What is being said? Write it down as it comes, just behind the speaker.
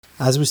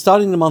As we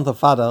start in the month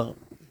of Adar,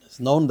 it's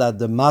known that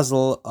the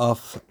mazel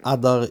of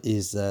Adar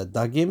is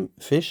dagim,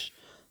 fish.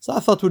 So I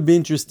thought it would be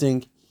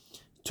interesting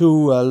to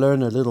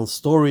learn a little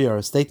story or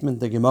a statement,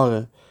 the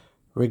Gemara,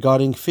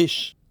 regarding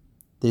fish.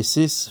 This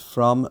is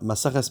from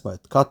Maseches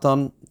Moed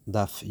Kattan,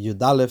 Daf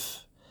Yud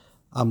Aleph,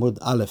 Amud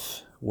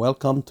Aleph.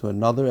 Welcome to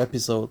another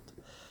episode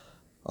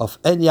of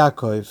En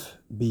Yaakov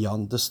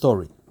Beyond the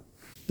Story.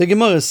 The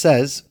Gemara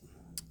says,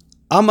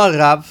 Amar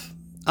Rav,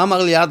 Amar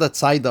Liada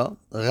Tzaida,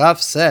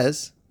 Rav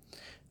says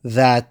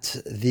that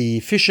the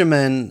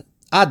fisherman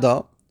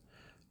Ada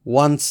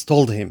once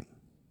told him,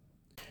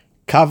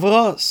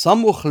 Kavra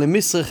samuch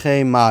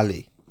lemisrechei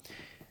mali.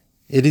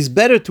 It is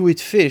better to eat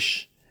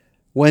fish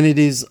when it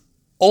is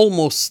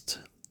almost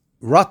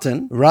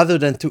rotten rather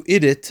than to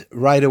eat it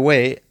right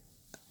away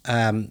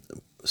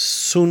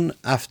soon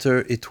after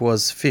it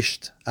was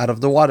fished out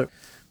of the water.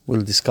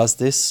 We'll discuss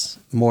this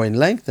more in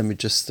length. Let me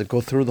just go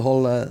through the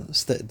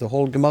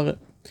whole Gemara.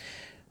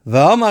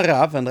 V'amar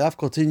Rav, and Rav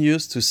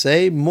continues to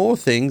say more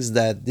things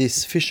that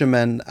this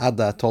fisherman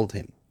Ada told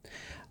him.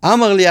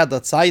 Amar li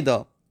Ada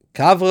Tzaida,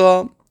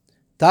 Kavra,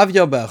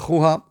 Tavya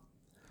be'achuha.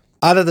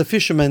 Ada the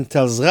fisherman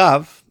tells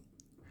Rav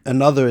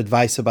another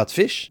advice about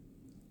fish.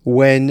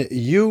 When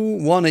you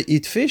want to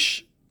eat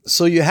fish,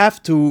 so you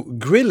have to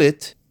grill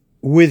it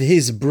with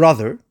his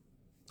brother.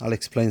 I'll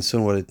explain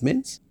soon what it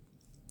means.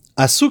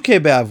 Asuke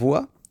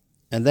be'avua,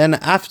 and then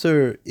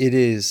after it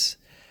is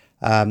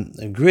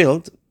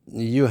grilled,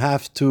 you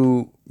have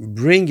to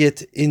bring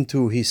it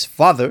into his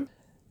father,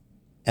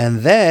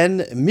 and then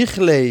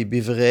michlei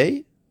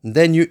bivrei,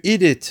 then you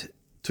eat it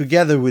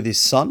together with his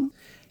son,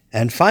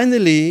 and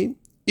finally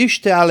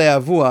ishte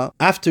ale avua,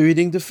 after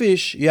eating the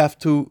fish, you have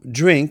to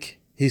drink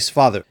his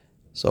father.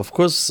 So of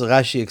course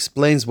Rashi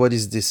explains what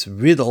is this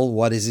riddle,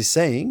 what is he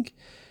saying?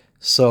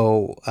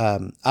 So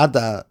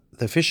Ada,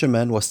 the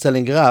fisherman, was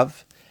telling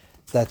Rav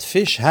that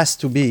fish has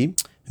to be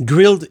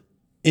grilled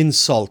in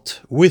salt,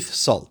 with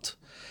salt.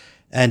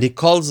 And he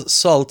calls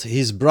salt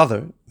his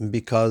brother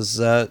because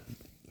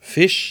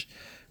fish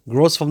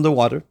grows from the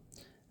water,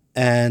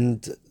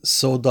 and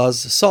so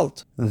does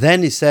salt.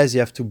 Then he says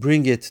you have to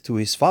bring it to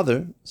his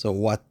father.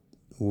 So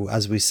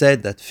as we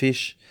said, that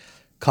fish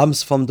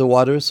comes from the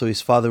water, so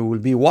his father will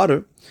be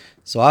water.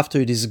 So after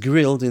it is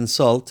grilled in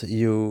salt,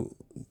 you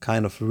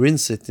kind of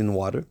rinse it in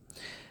water.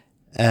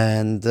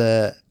 And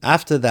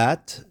after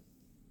that,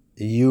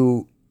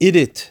 you eat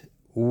it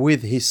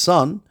with his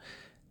son.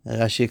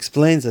 Rashi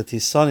explains that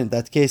his son in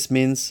that case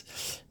means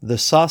the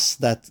sauce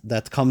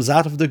that comes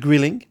out of the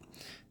grilling.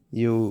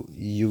 You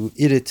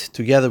eat it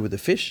together with the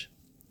fish.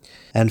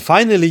 And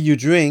finally you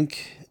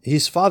drink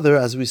his father,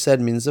 as we said,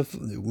 means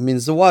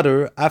the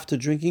water. After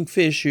drinking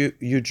fish,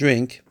 you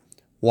drink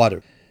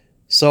water.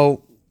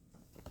 So,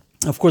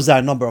 of course, there are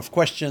a number of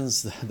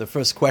questions. The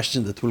first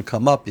question that will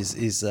come up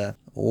is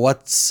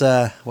what's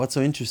so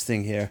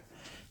interesting here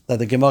that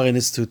the Gemara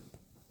needs to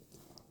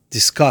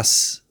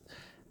discuss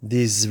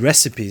these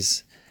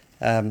recipes.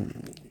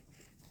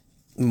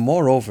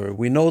 Moreover,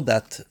 we know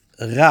that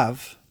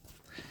Rav,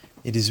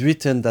 it is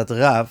written that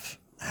Rav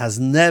has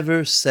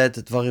never said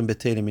Dvarim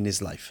Betelim in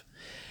his life.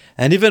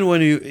 And even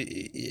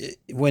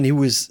when he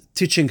was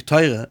teaching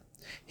Torah,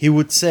 he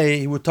would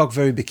talk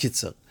very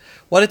bekitzer.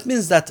 What it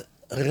means that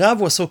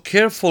Rav was so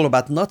careful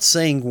about not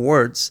saying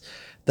words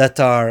that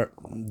are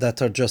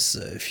just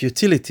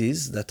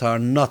futilities, that are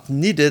not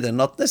needed and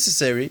not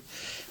necessary,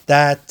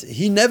 that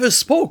he never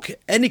spoke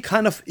any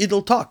kind of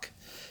idle talk.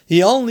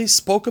 He only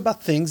spoke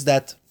about things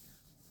that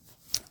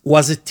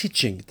was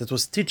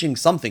teaching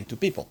something to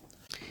people.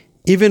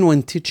 Even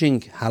when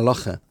teaching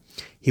halacha,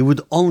 he would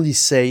only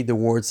say the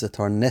words that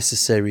are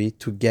necessary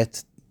to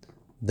get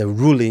the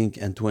ruling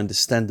and to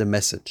understand the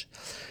message.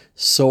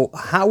 So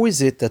how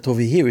is it that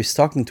over here he's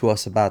talking to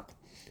us about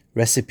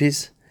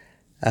recipes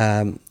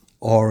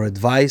or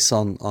advice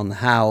on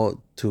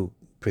how to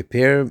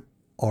prepare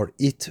or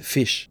eat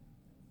fish?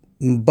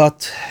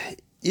 But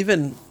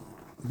even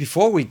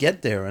before we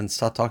get there and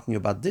start talking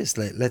about this,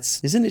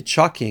 isn't it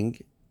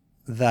shocking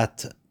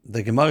that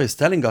the Gemara is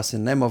telling us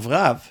in the name of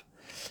Rav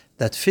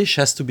that fish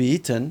has to be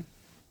eaten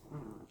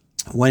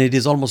when it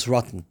is almost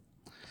rotten?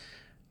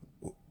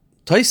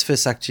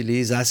 Tosfos actually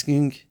is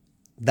asking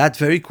that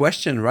very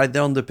question right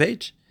there on the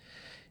page.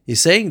 He's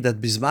saying that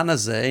Bizman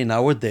Hazeh, in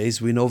our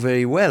days, we know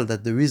very well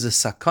that there is a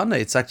sakana.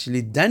 It's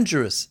actually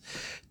dangerous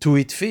to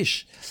eat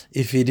fish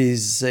if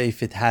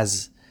it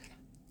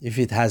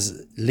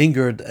has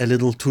lingered a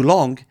little too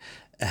long,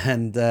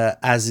 and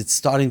as it's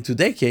starting to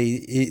decay,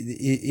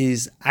 it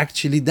is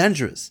actually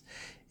dangerous.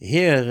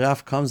 Here,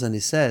 Rav comes and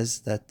he says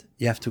that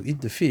you have to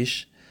eat the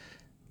fish,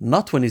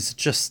 not when it's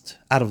just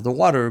out of the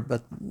water,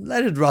 but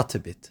let it rot a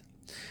bit.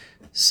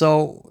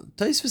 So,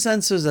 Tosfos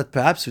answers that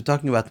perhaps we're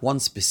talking about one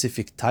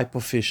specific type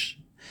of fish.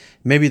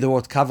 Maybe the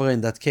word kavra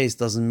in that case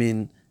doesn't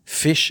mean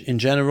fish in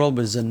general,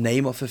 but it's a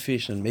name of a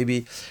fish, and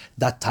maybe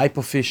that type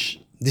of fish,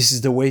 this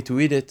is the way to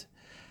eat it.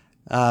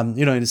 In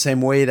the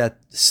same way that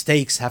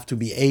steaks have to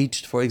be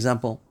aged, for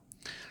example.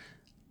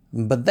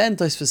 But then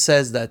Tosfos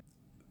says that,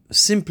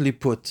 simply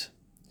put,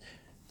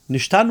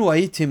 Nishtanu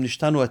aitim,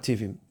 nishtanu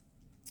ativim.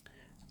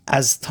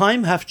 As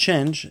time have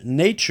changed,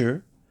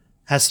 nature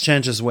has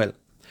changed as well.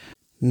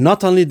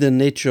 Not only the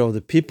nature of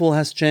the people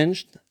has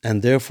changed,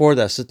 and therefore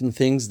there are certain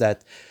things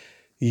that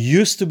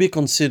used to be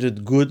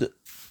considered good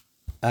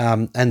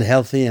and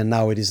healthy, and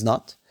now it is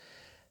not.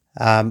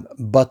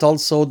 But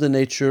also the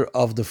nature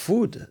of the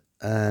food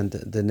and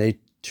the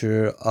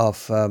nature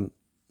of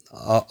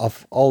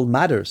all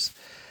matters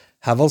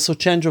have also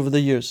changed over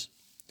the years.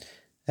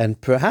 And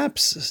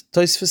perhaps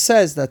Tosfos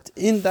says that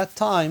in that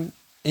time,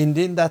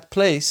 in that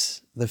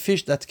place, the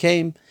fish that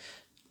came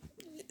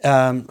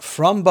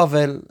from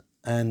Bavel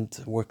and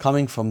were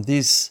coming from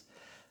these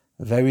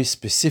very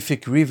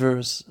specific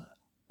rivers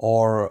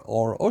or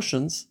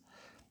oceans,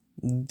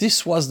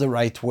 this was the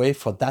right way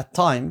for that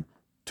time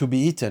to be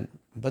eaten.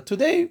 But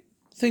today,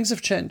 things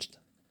have changed.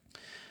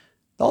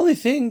 The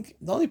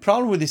only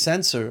problem with this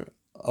answer,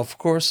 of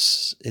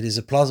course, it is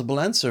a plausible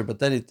answer, but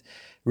then it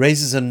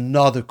raises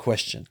another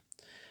question,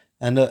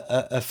 and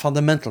a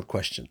fundamental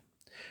question.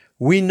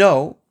 We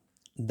know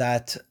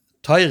that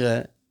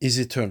Torah is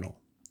eternal.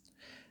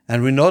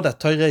 And we know that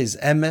Torah is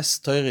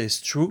emes, Torah is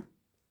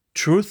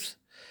truth,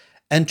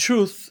 and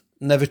truth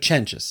never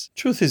changes.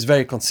 Truth is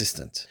very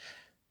consistent.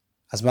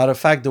 As a matter of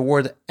fact, the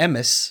word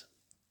emes,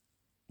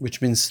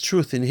 which means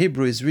truth in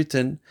Hebrew, is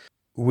written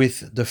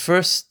with the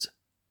first,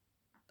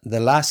 the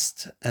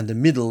last, and the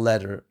middle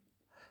letter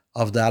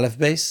of the Aleph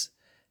base,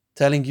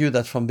 telling you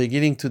that from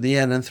beginning to the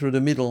end and through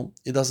the middle,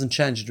 it doesn't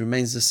change, it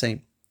remains the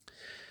same.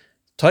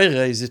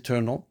 Torah is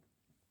eternal,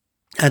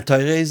 and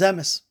Torah is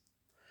emes.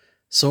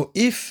 So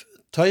if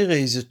Torah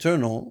is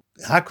eternal,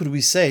 how could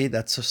we say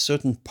that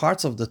certain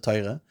parts of the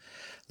Torah,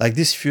 like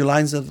these few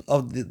lines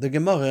of the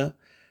Gemara,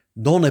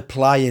 don't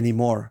apply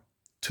anymore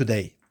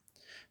today?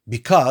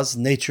 Because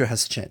nature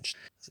has changed.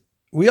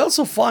 We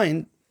also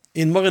find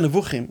in Moreh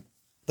Nevuchim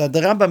that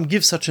the Rambam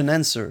gives such an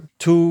answer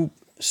to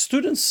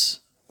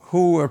students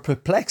who are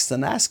perplexed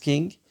and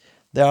asking,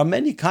 there are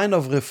many kind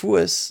of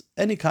refuahs,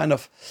 any kind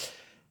of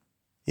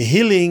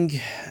healing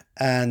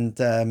and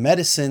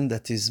medicine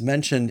that is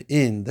mentioned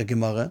in the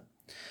Gemara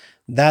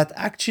that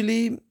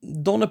actually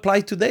don't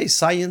apply today.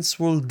 Science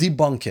will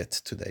debunk it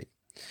today.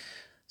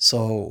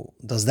 So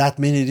does that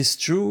mean it is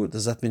true?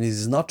 Does that mean it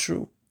is not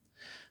true?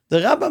 The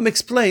Rambam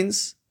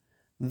explains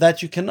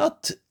that you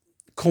cannot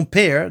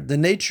compare the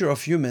nature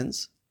of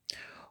humans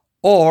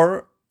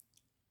or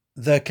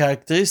the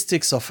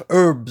characteristics of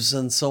herbs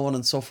and so on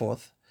and so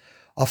forth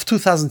of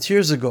 2,000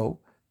 years ago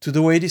to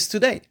the way it is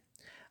today.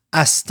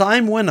 As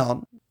time went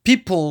on,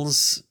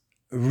 people's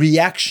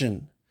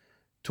reaction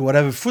to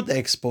whatever food they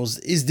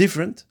exposed is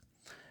different,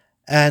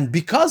 and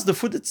because the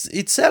food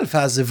itself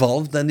has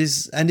evolved and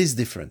is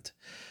different.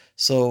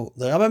 So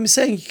the Rambam is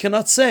saying you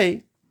cannot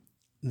say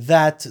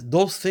that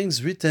those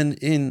things written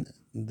in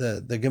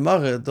the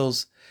Gemara,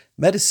 those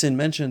medicine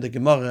mentioned in the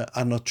Gemara,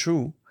 are not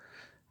true.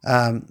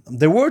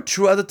 They were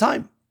true at the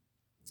time.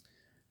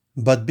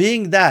 But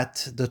being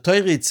that the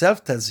Torah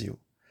itself tells you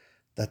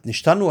that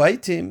nishtanu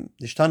aitim,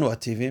 nishtanu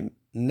ativim,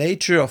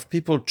 nature of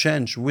people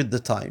change with the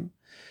time,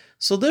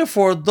 so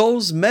therefore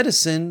those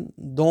medicine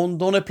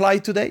don't apply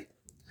today.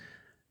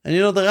 And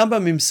the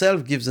Rambam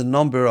himself gives a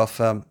number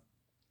of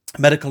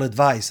medical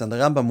advice, and the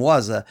Rambam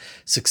was a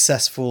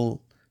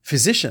successful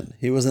physician.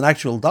 He was an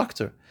actual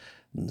doctor.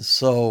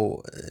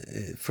 So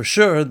for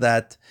sure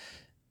that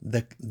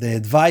the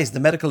advice, the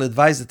medical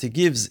advice that he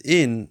gives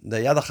in the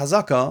Yad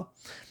HaChazaka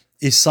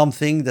is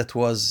something that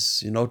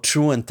was,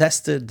 true and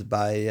tested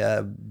by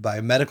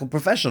a medical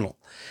professional.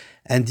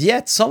 And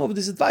yet some of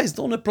this advice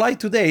don't apply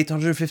today,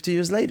 850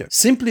 years later,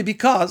 simply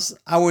because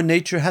our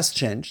nature has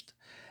changed,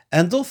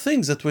 and those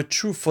things that were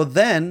true for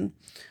then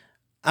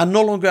are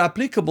no longer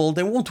applicable.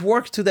 They won't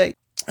work today.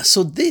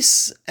 So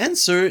this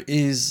answer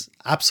is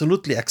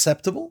absolutely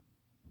acceptable,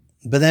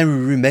 but then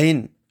we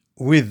remain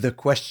with the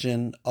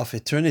question of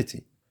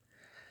eternity.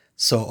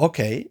 So,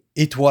 okay,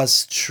 it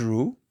was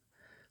true.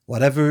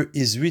 Whatever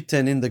is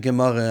written in the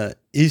Gemara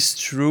is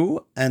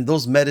true, and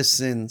those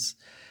medicines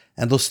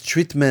and those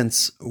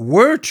treatments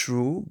were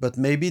true, but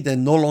maybe they're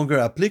no longer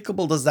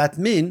applicable. Does that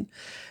mean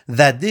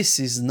that this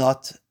is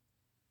not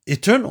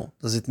eternal?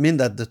 Does it mean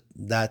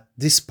that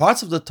this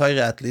part of the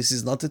Torah at least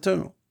is not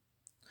eternal?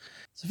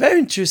 It's a very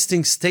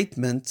interesting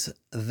statement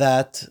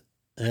that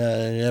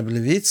Rebbe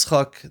Levi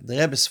Yitzchak, the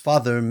Rebbe's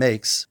father,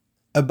 makes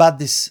about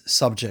this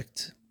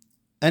subject.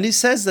 And he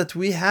says that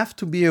we have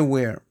to be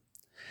aware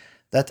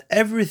that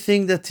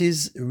everything that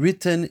is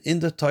written in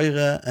the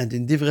Torah and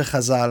in Divrei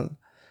Chazal,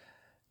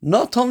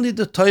 not only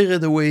the Torah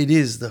the way it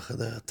is, the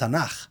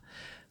Tanakh,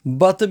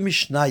 but the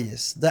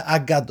Mishnayos, the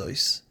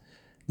Agados,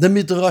 the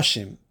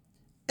Midrashim,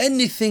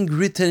 anything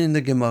written in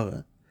the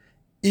Gemara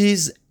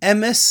is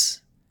emes,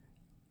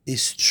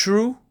 is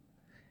true,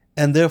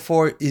 and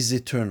therefore is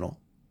eternal.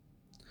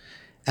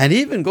 And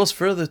he even goes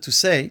further to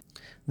say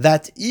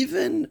that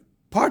even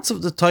parts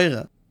of the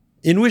Torah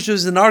in which there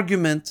is an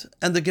argument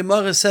and the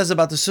Gemara says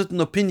about a certain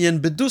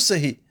opinion,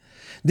 bedusahi,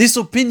 this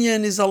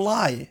opinion is a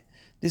lie,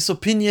 this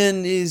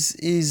opinion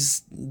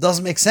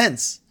doesn't make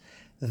sense,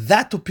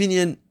 that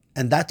opinion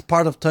and that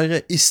part of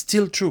Torah is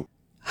still true.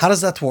 How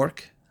does that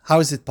work? How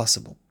is it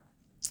possible?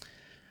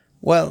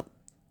 Well,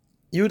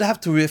 you would have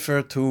to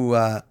refer to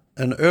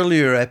an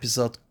earlier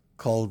episode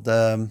called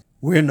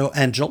We're No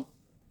Angel.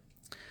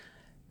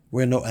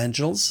 We're no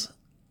angels.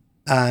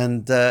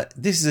 And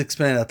this is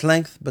explained at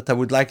length, but I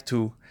would like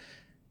to,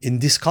 in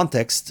this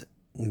context,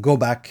 go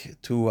back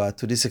to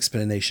this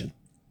explanation.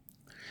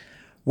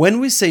 When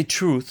we say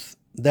truth,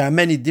 there are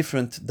many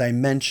different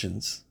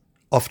dimensions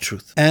of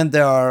truth. And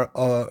there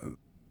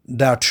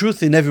are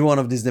truth in every one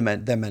of these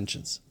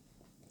dimensions.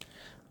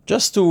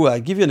 Just to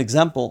give you an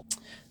example,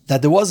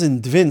 that there was in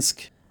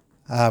Dvinsk,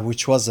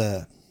 which was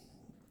a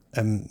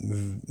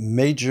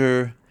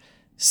major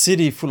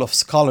city full of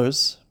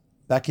scholars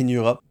back in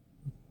Europe.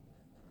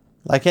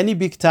 Like any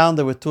big town,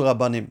 there were two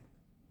rabbanim.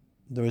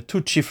 There were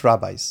two chief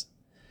rabbis,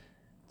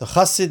 the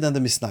Chassid and the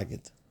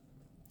Misnagid.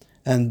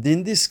 And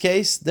in this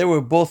case, they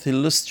were both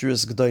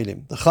illustrious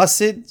Gdoilim. The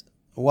Chassid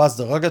was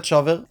the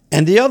Rogachover,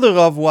 and the other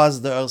Rav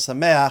was the Or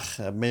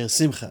Sameach, Meir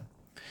Simcha.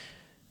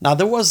 Now,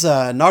 there was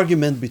an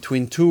argument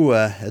between two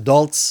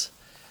adults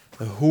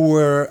who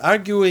were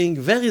arguing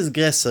very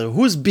aggressive,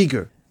 who's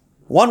bigger.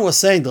 One was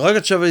saying the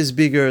Rogachover is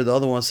bigger, the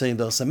other one was saying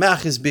the Or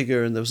Sameach is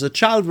bigger, and there was a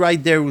child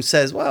right there who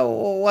says, well,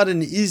 what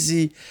an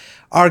easy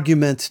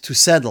argument to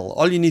settle.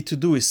 All you need to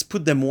do is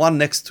put them one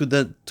next to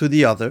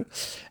the other,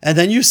 and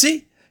then you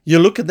see. You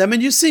look at them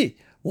and you see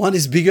one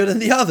is bigger than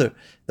the other.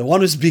 The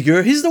one who's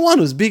bigger, he's the one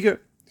who's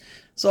bigger.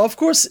 So, of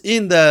course,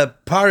 in the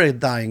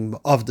paradigm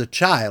of the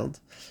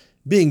child,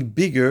 being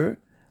bigger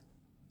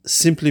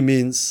simply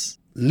means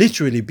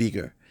literally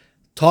bigger.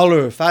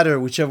 Taller, fatter,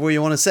 whichever way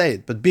you want to say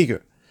it, but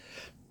bigger.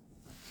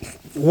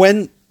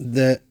 When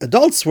the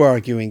adults were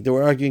arguing, they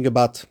were arguing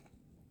about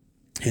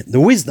the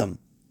wisdom.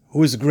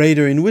 Who is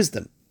greater in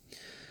wisdom?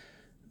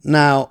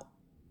 Now,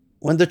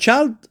 when the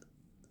child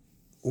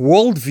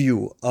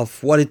worldview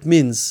of what it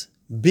means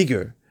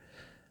bigger,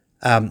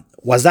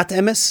 was that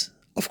emes?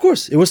 Of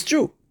course, it was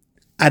true.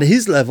 At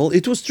his level,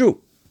 it was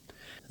true.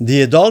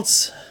 The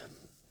adults'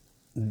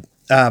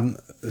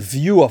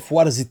 view of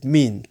what does it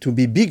mean to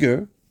be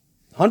bigger,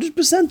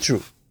 100%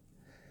 true.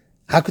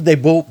 How could they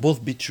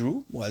both be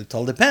true? Well, it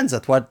all depends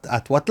at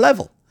what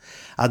level.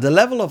 At the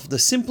level of the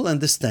simple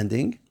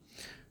understanding,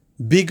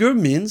 bigger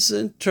means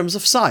in terms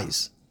of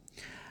size.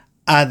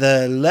 At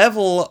the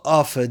level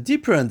of a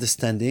deeper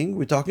understanding,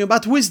 we're talking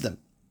about wisdom.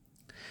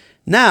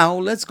 Now,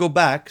 let's go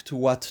back to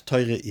what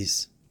Torah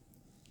is.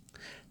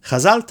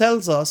 Chazal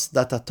tells us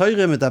that a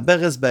Torah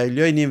medaberes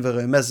ba'elyonim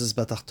v'remezes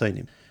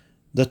b'tachtonim.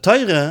 The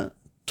Torah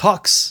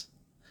talks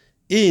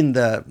in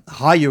the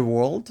higher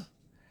world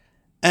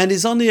and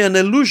is only an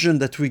illusion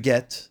that we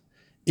get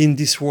in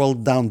this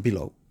world down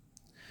below.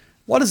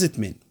 What does it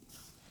mean?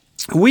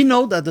 We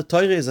know that the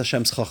Torah is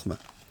Hashem's Chochmah.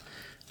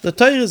 The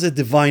Torah is a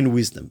divine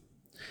wisdom.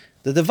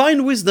 The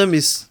divine wisdom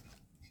is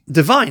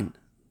divine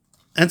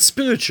and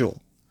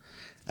spiritual.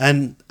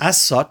 And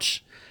as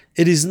such,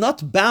 it is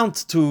not bound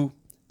to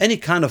any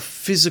kind of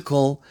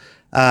physical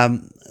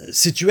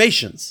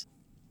situations.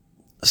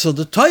 So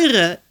the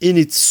Torah, in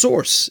its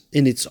source,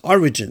 in its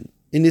origin,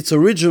 in its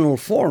original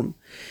form,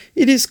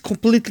 it is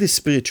completely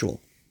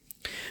spiritual.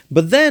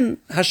 But then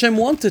Hashem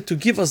wanted to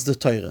give us the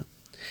Torah.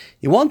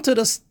 He wanted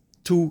us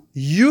to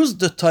use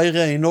the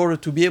Torah in order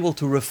to be able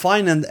to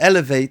refine and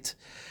elevate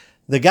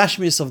the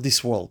Gashmis of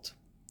this world.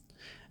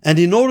 And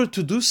in order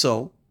to do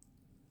so,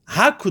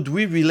 how could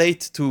we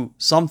relate to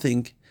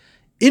something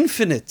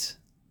infinite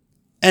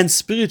and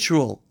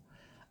spiritual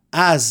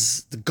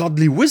as the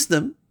godly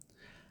wisdom?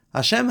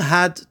 Hashem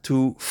had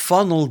to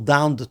funnel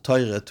down the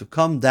Torah to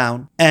come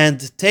down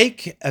and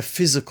take a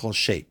physical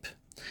shape.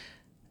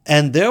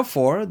 And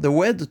therefore, the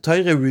way the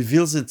Torah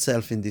reveals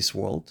itself in this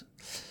world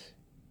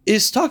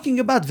is talking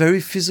about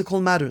very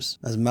physical matters.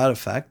 As a matter of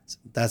fact,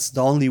 that's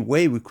the only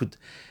way we could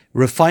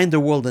refine the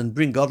world and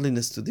bring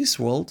godliness to this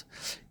world,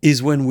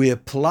 is when we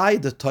apply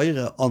the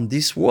Torah on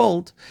this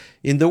world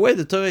in the way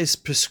the Torah is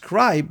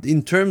prescribed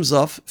in terms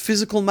of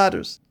physical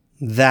matters.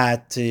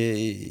 That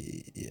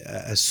a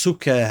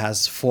sukkah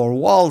has 4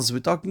 walls, we're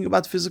talking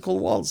about physical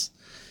walls.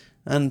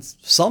 And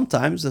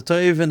sometimes the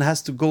Torah even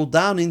has to go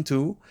down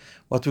into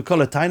what we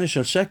call a taina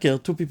shel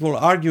sheker, 2 people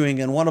arguing,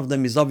 and one of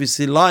them is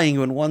obviously lying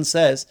when one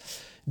says,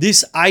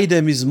 this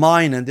item is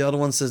mine, and the other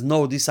one says,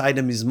 no, this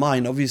item is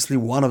mine. Obviously,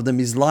 one of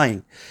them is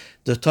lying.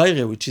 The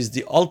Torah, which is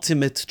the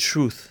ultimate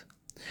truth,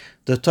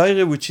 the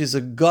Torah, which is a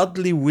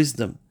godly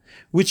wisdom,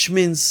 which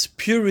means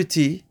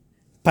purity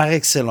par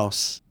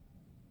excellence,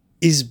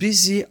 is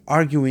busy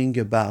arguing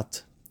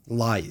about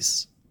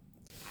lies.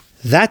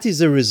 That is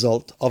a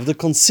result of the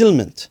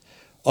concealment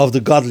of the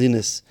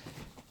godliness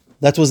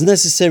that was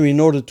necessary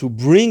in order to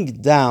bring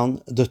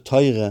down the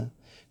Torah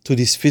to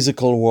this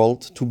physical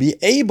world, to be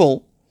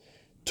able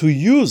to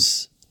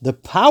use the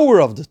power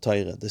of the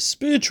Torah, the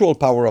spiritual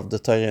power of the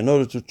Torah, in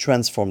order to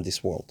transform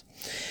this world.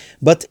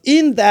 But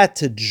in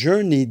that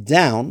journey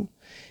down,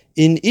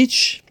 in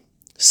each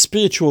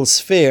spiritual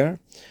sphere,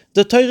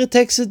 the Torah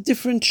takes a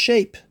different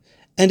shape,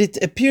 and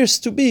it appears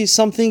to be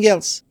something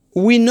else.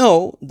 We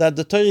know that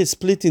the Torah is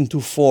split into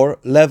 4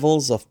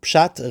 levels of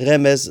Pshat,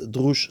 Remez,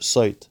 Drush,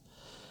 Soid.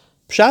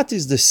 Pshat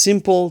is the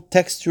simple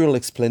textual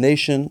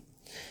explanation.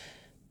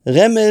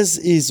 Remez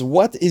is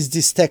what is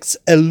this text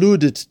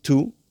alluded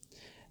to.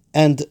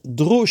 And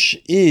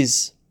Drush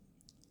is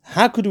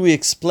how could we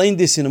explain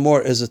this in a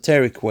more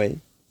esoteric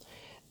way.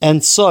 And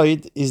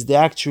Soid is the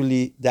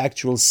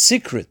actual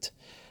secret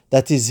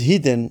that is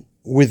hidden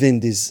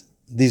within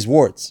these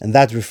words. And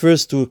that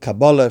refers to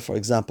Kabbalah, for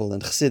example,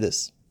 and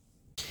Chassidus.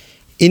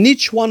 In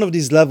each one of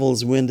these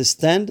levels, we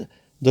understand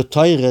the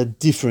Torah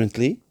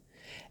differently,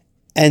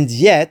 and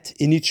yet,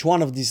 in each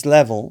one of these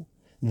levels,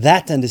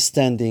 that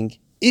understanding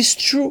is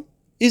true,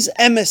 is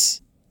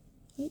emes.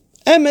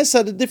 Emes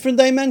at a different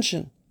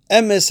dimension.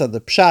 Emes as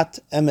a pshat,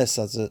 emes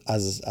as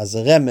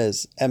a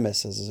remez,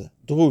 emes as a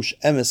drush,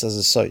 emes as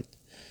a soid.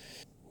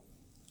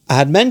 I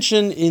had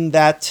mentioned in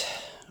that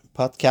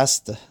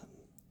podcast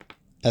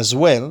as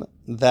well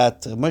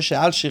that Moshe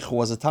Alshich, who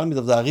was a Talmid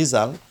of the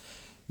Arizal,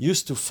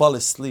 used to fall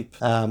asleep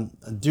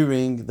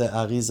during the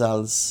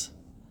Arizal's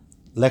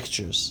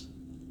lectures,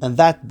 and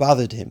that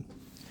bothered him.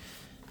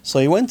 So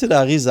he went to the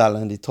Arizal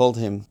and he told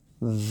him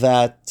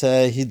that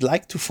he'd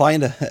like to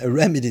find a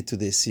remedy to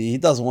this. He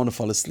doesn't want to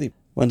fall asleep.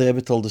 When the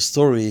Rebbe told the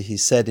story, he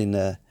said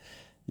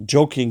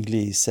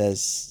jokingly, he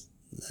says,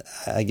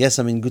 I guess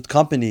I'm in good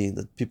company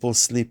that people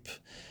sleep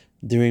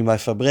during my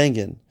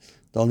Farbrengen.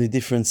 The only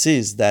difference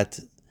is that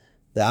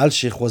the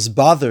Alshich was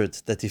bothered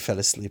that he fell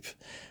asleep,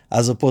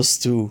 as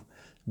opposed to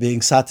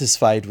being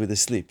satisfied with the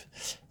sleep.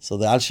 So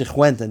the Alshich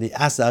went and he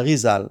asked the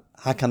Arizal,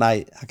 how can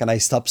I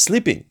stop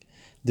sleeping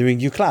during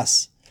your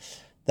class?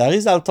 The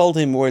Arizal told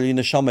him, well, your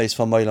neshama is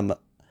from Olam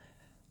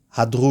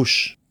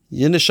Hadrush.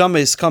 Your neshama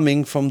is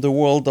coming from the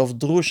world of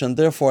Drush, and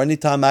therefore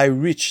anytime I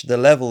reach the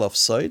level of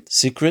Soid,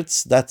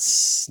 secrets,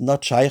 that's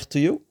not shaykh to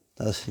you.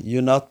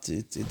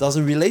 It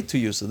doesn't relate to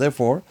you, so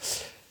therefore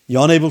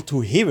you're unable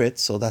to hear it,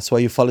 so that's why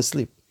you fall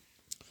asleep.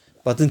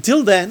 But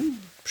until then,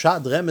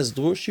 Pshat, Remez,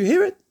 Drush, you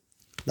hear it.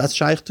 That's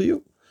shaykh to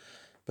you.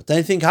 But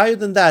anything higher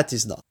than that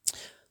is not.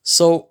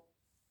 So,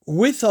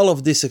 with all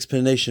of this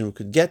explanation, we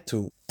could get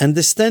to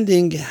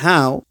understanding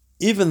how,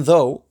 even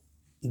though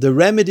the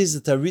remedies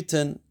that are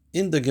written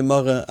in the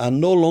Gemara are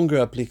no longer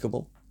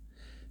applicable,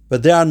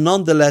 but they are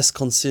nonetheless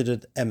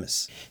considered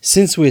emes.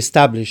 Since we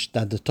established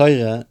that the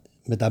Torah,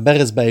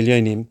 medaberes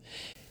ba'elyonim,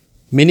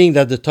 meaning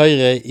that the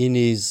Torah in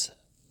its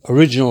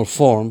original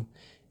form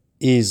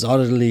is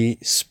utterly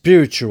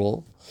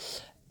spiritual,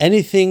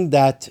 anything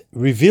that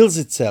reveals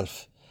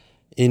itself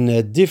in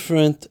a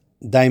different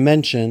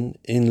dimension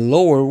in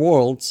lower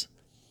worlds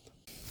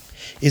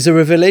is a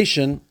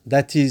revelation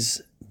that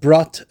is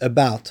brought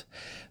about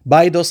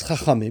by those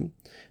chachamim,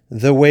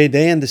 the way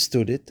they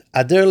understood it,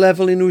 at their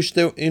level in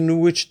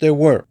which they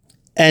were.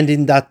 And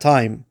in that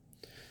time,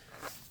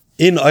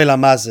 in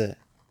Olam Hazeh,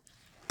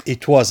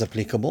 it was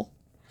applicable.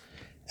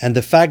 And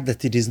the fact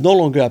that it is no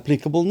longer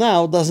applicable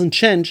now doesn't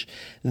change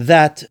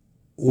that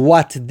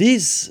what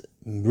this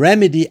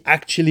remedy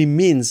actually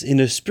means in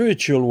a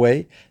spiritual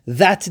way,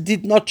 that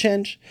did not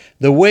change.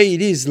 The way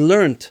it is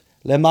learnt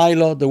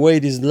Lemailo, the way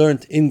it is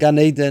learnt in Gan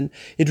Eden,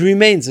 it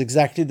remains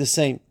exactly the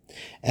same.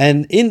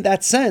 And in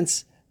that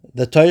sense,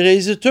 the Torah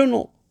is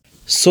eternal.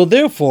 So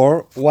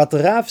therefore, what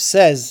Rav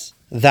says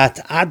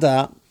that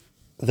Ada,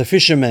 the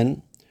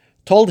fisherman,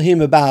 told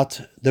him about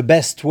the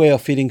best way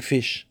of eating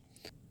fish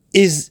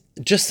is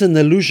just an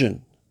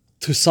allusion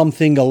to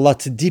something a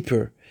lot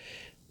deeper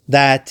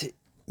that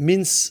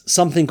means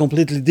something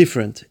completely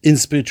different in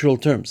spiritual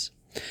terms.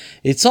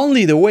 It's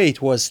only the way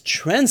it was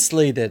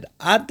translated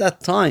at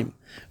that time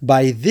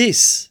by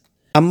this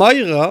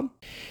Amoira,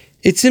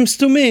 it seems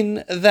to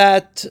mean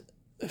that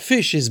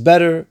fish is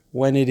better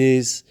when it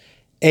is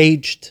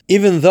aged,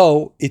 even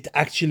though it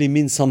actually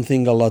means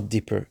something a lot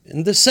deeper.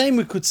 And the same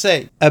we could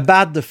say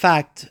about the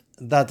fact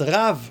that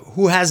Rav,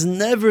 who has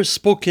never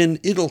spoken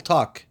idle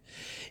talk,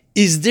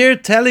 is there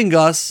telling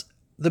us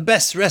the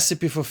best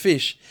recipe for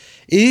fish.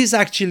 It is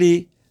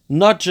actually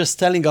not just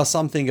telling us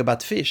something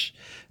about fish,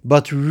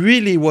 but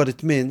really what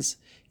it means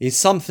is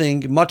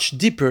something much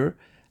deeper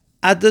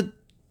at the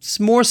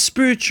more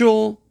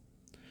spiritual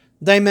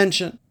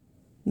dimension.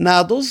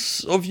 Now,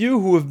 those of you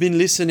who have been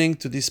listening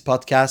to this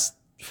podcast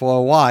for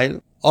a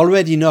while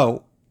already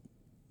know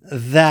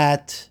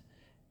that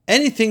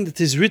anything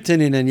that is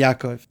written in En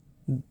Yaakov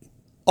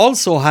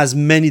also has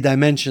many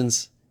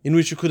dimensions in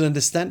which you could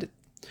understand it.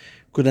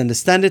 Could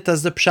understand it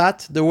as the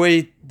pshat, the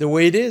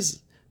way it is,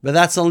 but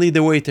that's only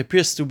the way it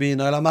appears to be in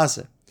Olam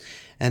Hazeh.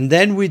 And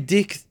then we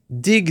dig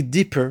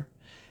deeper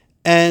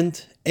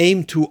and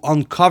aim to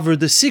uncover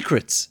the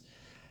secrets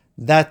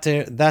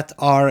that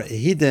are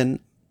hidden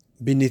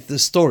beneath the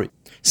story.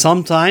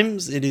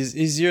 Sometimes it is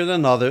easier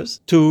than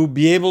others to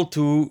be able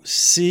to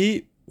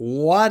see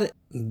what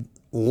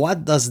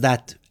does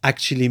that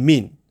actually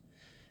mean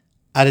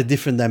at a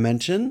different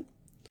dimension.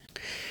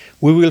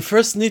 We will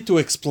first need to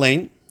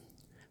explain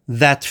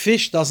that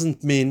fish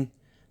doesn't mean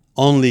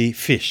only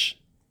fish.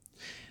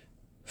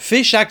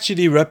 Fish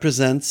actually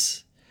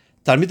represents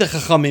Talmidei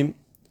Chachamim,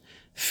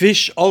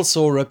 fish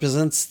also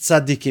represents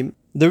tzaddikim.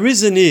 The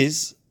reason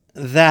is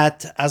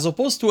that, as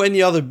opposed to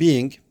any other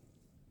being,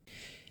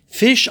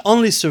 fish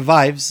only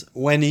survives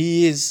when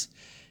he is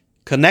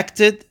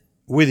connected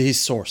with his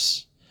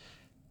source.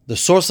 The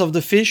source of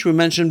the fish, we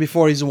mentioned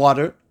before, is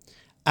water.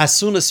 As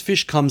soon as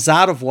fish comes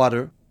out of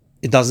water,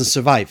 it doesn't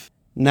survive.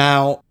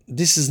 Now,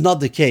 this is not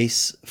the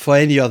case for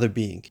any other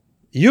being.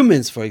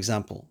 Humans, for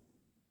example,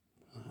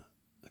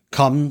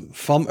 come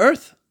from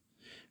earth.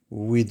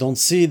 We don't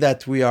see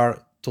that we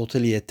are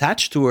totally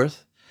attached to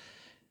earth.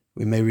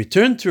 We may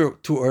return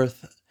to earth.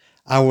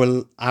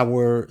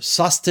 Our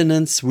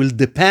sustenance will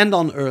depend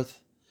on earth,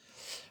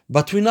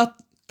 but we're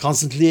not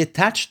constantly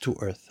attached to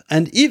earth.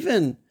 And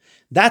even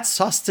that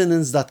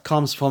sustenance that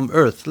comes from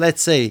earth,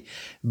 let's say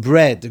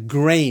bread,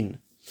 grain,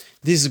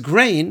 this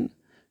grain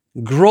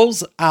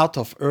grows out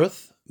of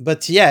earth,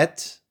 but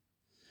yet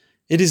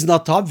it is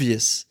not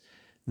obvious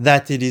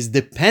that it is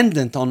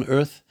dependent on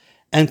earth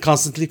and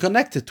constantly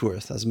connected to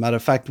earth. As a matter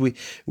of fact,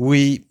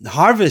 we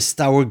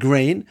harvest our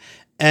grain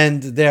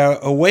and they're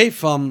away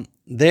from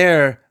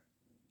their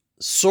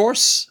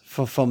source,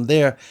 from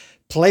their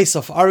place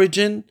of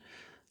origin,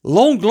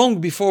 long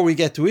before we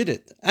get to eat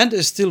it. And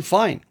they're still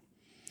fine.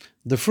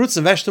 The fruits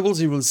and vegetables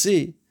you will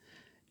see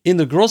in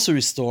the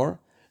grocery store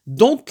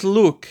don't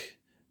look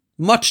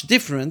much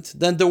different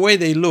than the way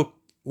they looked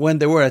when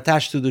they were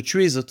attached to the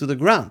trees or to the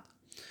ground.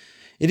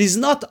 It is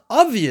not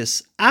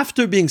obvious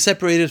after being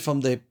separated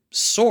from the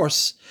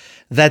source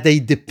that they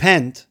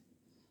depend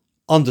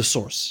on the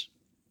source,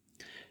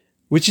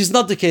 which is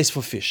not the case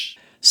for fish.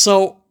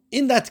 So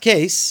in that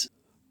case,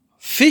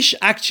 fish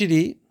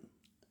actually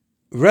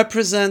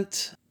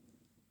represent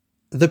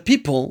the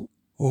people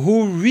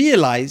who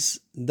realize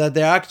that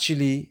they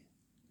actually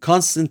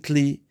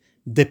constantly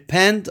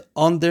depend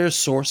on their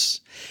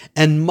source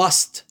and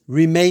must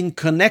remain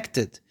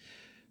connected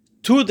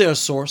to their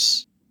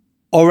source,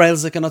 or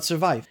else they cannot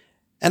survive.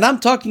 And I'm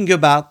talking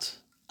about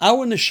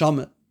our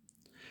neshama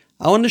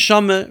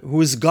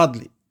who is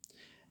godly.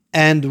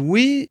 And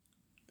we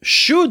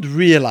should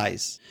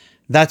realize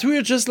that we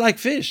are just like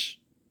fish,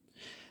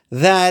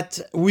 that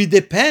we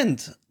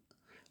depend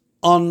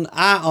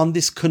on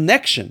this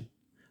connection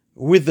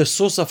with the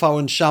source of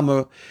our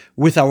neshama,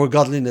 with our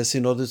godliness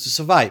in order to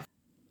survive.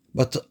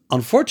 But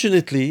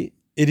unfortunately,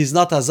 it is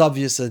not as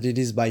obvious as it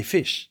is by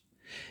fish.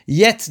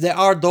 Yet there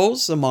are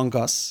those among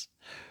us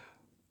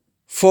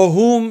for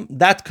whom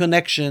that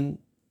connection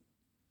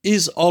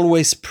is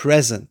always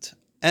present,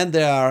 and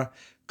they are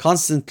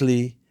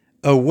constantly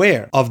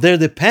aware of their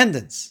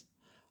dependence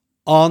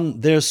on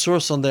their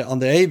source, on their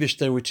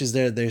Eivishter, which is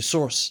their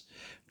source.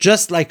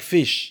 Just like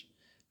fish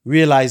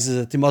realizes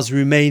that it must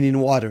remain in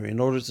water in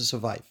order to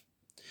survive.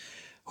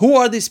 Who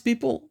are these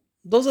people?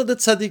 Those are the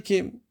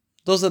tzaddikim.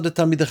 Those are the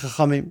Talmidei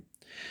Chachamim,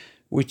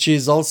 which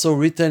is also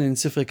written in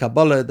Sifrei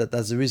Kabbalah that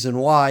that's the reason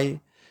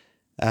why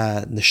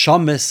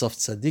neshames of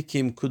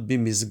tzaddikim could be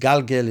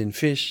misgalgel in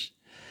fish.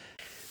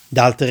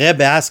 The Alter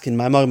Rebbe asked in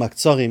Maimarim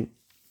Akzorim,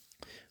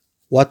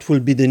 what will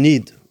be the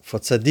need for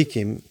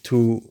tzaddikim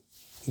to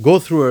go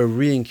through a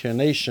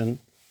reincarnation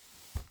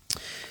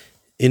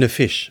in a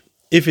fish?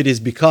 If it is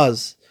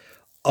because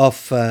of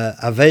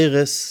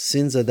aveiros,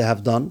 sins that they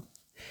have done,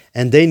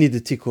 and they need a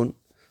tikkun,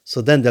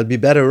 so then they'll be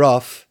better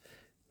off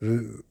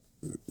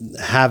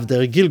have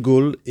their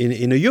gilgul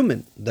in a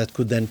human that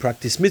could then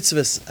practice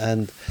mitzvahs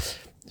and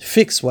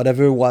fix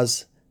whatever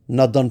was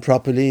not done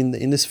properly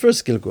in his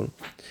first gilgul.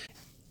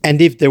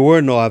 And if there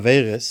were no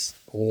aveiros,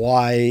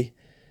 why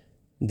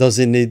does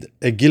he need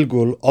a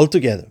gilgul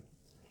altogether?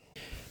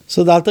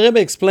 So the Alter Rebbe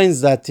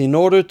explains that in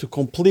order to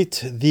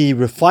complete the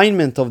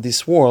refinement of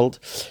this world,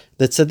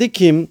 the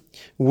tzaddikim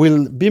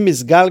will be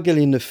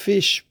misgalgel in a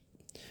fish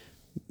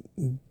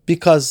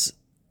because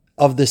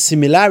of the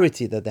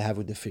similarity that they have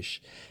with the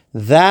fish.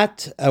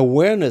 That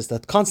awareness,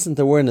 that constant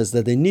awareness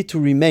that they need to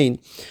remain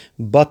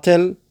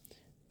batel,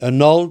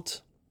 annulled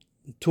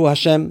to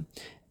Hashem,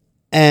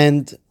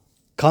 and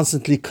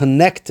constantly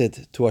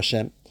connected to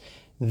Hashem.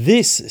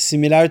 This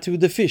similarity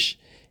with the fish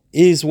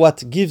is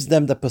what gives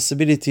them the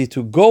possibility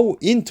to go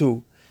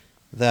into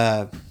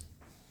the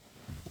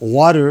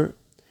water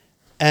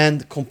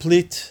and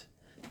complete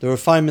the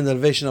refinement and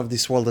elevation of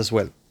this world as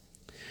well.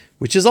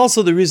 Which is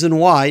also the reason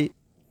why,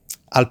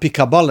 al pi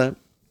Kabbalah,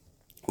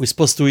 we're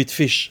supposed to eat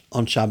fish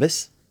on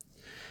Shabbos.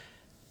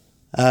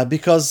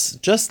 Because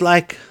just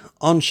like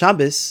on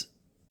Shabbos,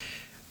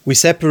 we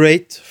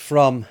separate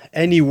from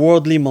any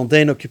worldly,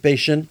 mundane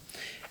occupation,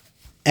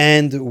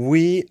 and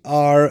we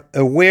are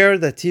aware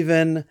that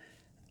even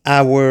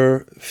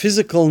our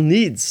physical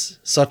needs,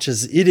 such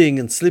as eating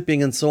and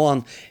sleeping and so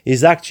on,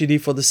 is actually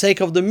for the sake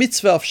of the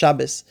mitzvah of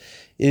Shabbos.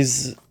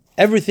 Is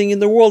everything in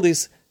the world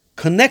is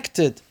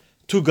connected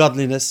to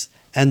godliness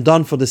and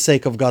done for the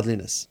sake of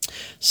godliness.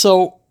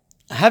 So,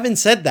 having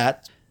said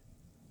that,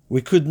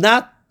 we could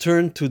not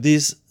turn to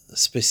this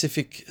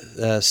specific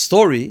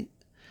story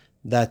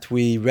that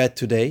we read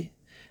today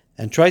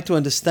and try to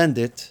understand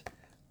it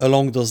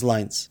along those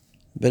lines.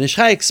 Ben Ish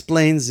Chai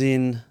explains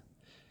in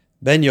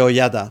Ben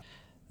Yehoyada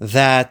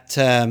that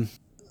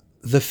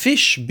the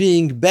fish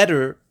being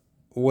better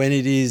when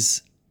it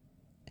is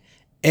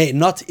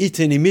not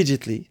eaten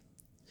immediately,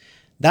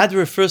 that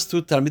refers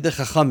to Talmidei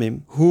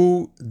Chachamim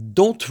who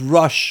don't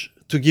rush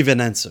to give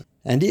an answer.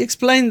 And he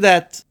explained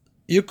that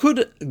you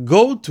could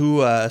go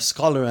to a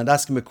scholar and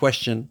ask him a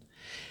question,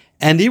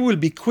 and he will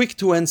be quick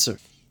to answer.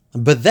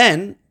 But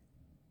then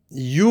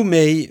you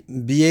may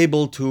be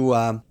able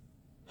to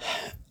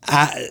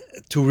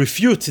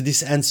refute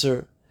this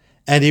answer,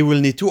 and he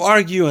will need to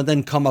argue and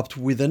then come up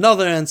with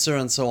another answer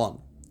and so on.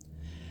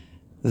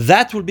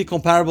 That will be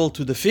comparable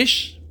to the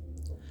fish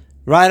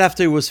right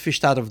after it was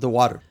fished out of the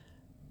water.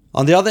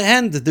 On the other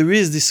hand, there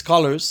is these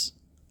scholars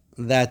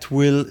that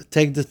will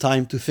take the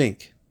time to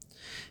think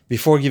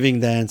before giving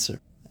the answer.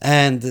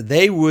 And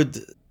they would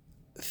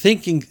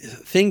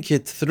think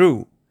it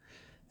through.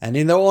 And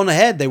in their own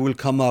head, they will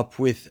come up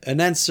with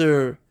an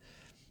answer,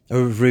 a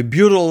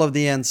rebuttal of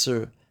the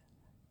answer,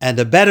 and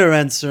a better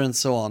answer, and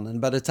so on.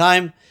 And by the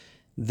time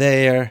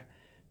their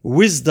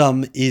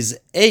wisdom is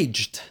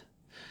aged,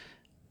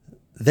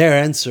 their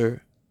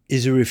answer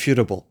is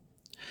irrefutable.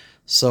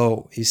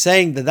 So he's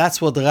saying that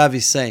that's what Rav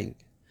is saying.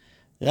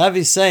 Rav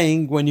is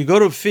saying, when you go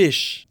to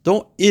fish,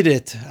 don't eat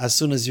it as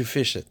soon as you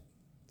fish it.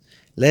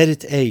 Let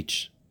it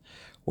age.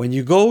 When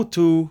you go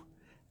to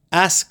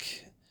ask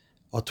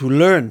or to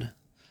learn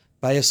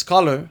by a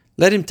scholar,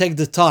 let him take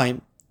the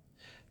time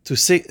to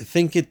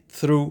think it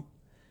through,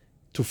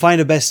 to find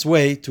the best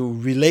way to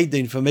relate the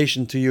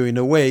information to you in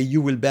a way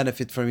you will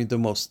benefit from it the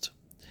most.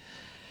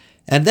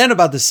 And then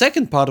about the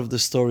second part of the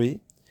story,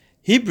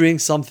 he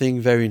brings something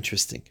very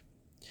interesting.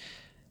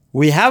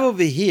 We have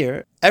over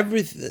here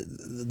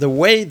the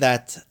way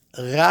that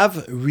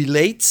Rav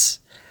relates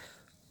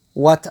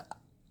what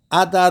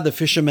Ada, the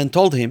fisherman,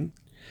 told him.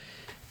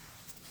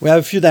 We have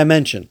a few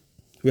dimensions.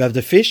 We have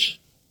the fish,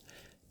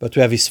 but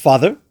we have his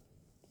father,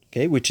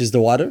 okay, which is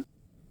the water.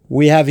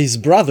 We have his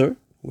brother,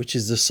 which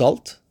is the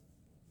salt,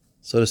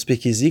 so to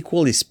speak, his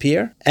equal, his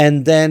peer.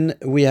 And then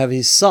we have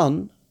his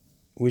son,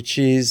 which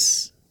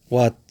is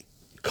what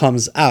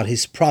comes out,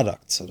 his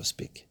product, so to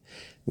speak,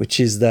 which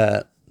is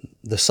the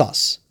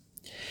sauce.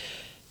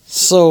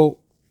 So,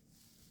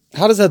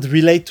 how does that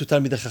relate to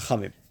Talmidei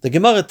Chachamim? The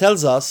Gemara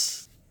tells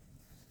us,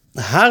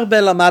 Harbe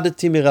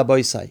lamadeti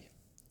miraboisai.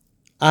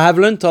 I have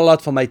learned a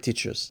lot from my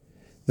teachers.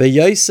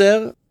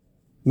 Ve'yoser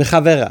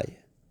mechaverai.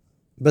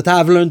 But I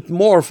have learned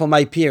more from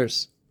my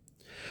peers.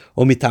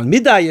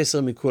 Umitalmidai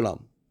yoser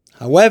mikulam.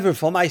 However,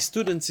 for my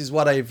students is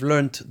what I've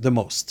learned the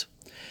most.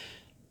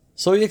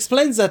 So he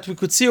explains that we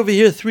could see over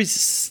here 3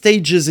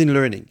 stages in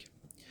learning.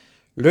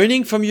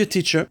 Learning from your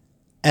teacher,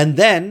 and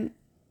then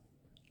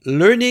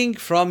learning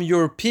from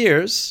your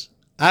peers.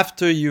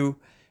 After you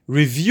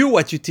review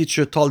what your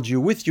teacher told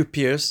you with your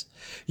peers,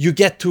 you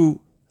get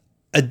to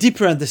a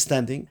deeper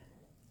understanding.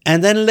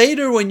 And then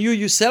later, when you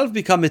yourself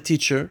become a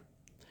teacher,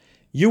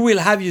 you will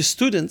have your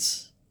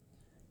students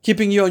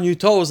keeping you on your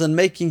toes and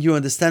making you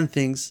understand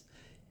things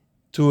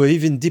to an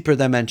even deeper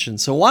dimension.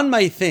 So one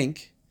might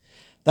think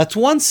that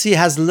once he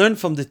has learned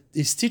from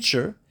his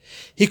teacher,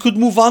 he could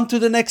move on to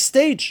the next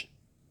stage.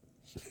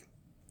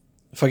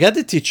 Forget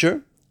the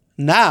teacher.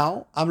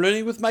 Now I'm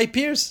learning with my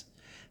peers.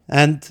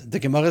 And the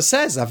Gemara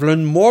says, I've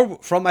learned more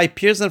from my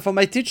peers than from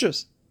my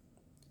teachers,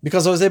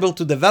 because I was able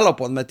to develop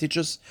what my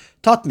teachers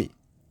taught me.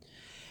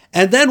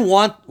 And then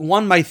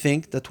one might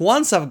think that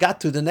once I've got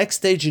to the next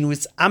stage in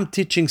which I'm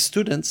teaching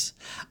students,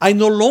 I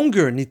no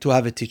longer need to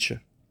have a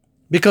teacher,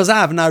 because I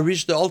have now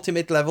reached the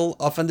ultimate level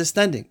of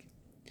understanding.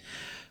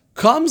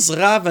 Comes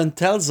Rav and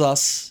tells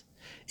us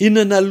in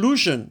an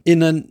allusion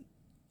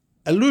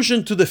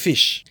to the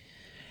fish.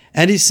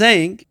 And he's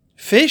saying,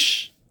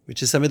 fish,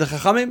 which is Talmidei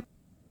Chachamim,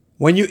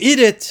 when you eat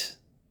it,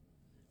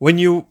 when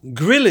you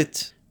grill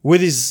it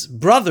with his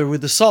brother, with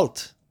the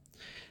salt,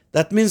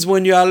 that means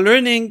when you are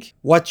learning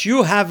what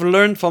you have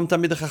learned from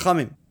Talmidei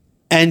Chachamim,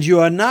 and you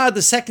are now at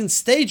the second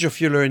stage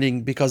of your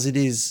learning, because it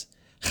is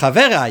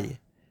chaverai,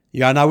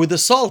 you are now with the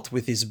salt,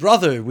 with his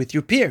brother, with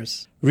your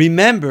peers.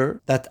 Remember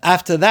that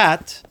after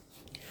that,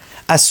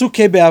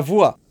 asuke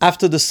be'avua,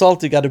 after the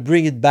salt, you got to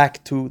bring it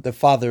back to the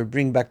father,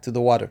 bring back to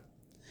the water.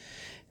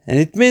 And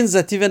it means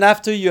that even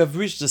after you have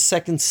reached the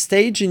second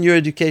stage in your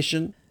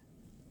education,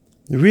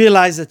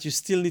 realize that you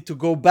still need to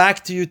go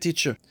back to your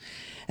teacher.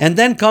 And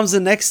then comes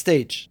the next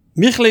stage.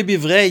 Michle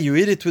bivrei, you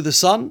eat it with the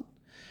son,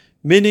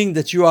 meaning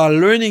that you are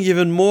learning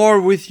even more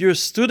with your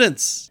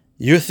students.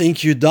 You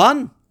think you're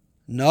done?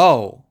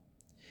 No.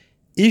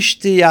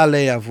 Ishti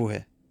yale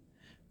avuhe.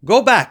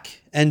 Go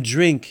back and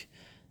drink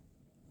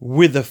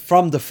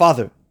from the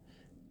father.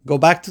 Go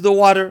back to the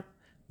water.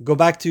 Go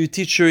back to your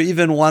teacher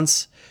even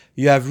once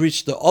you have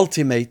reached the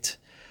ultimate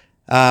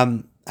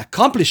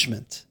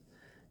accomplishment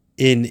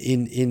in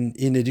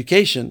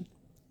education.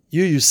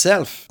 You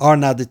yourself are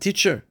now the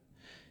teacher.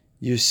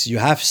 You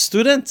have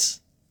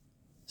students,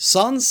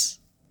 sons.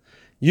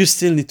 You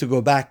still need to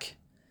go back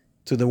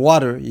to the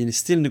water. You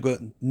still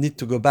need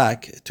to go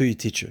back to your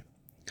teacher.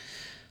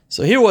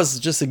 So here was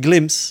just a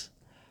glimpse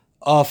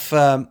of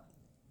an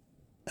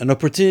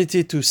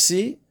opportunity to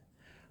see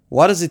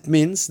what does it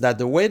mean that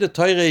the way the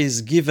Torah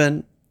is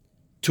given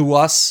to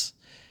us,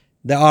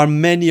 there are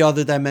many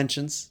other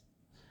dimensions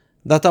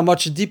that are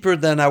much deeper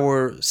than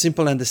our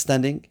simple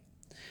understanding,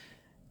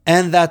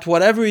 and that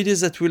whatever it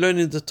is that we learn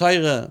in the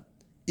Torah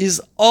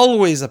is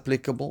always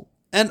applicable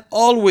and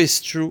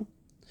always true.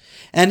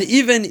 And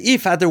even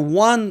if at the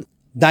one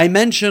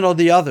dimension or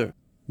the other,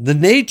 the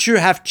nature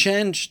have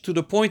changed to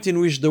the point in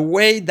which the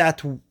way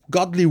that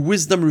godly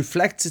wisdom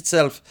reflects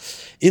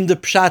itself in the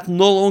pshat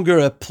no longer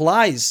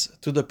applies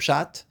to the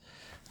pshat,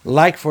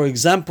 like for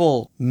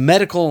example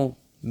medical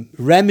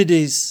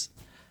remedies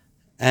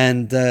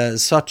and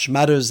such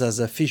matters as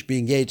a fish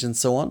being aged and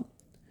so on,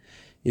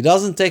 it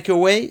doesn't take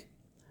away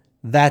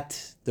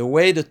that the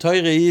way the Torah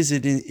is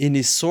in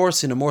its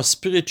source, in a more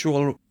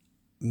spiritual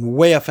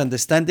way of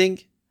understanding,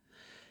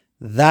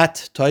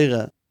 that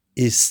Torah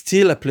is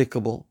still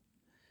applicable,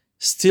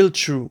 still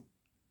true,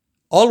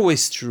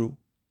 always true,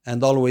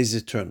 and always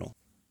eternal.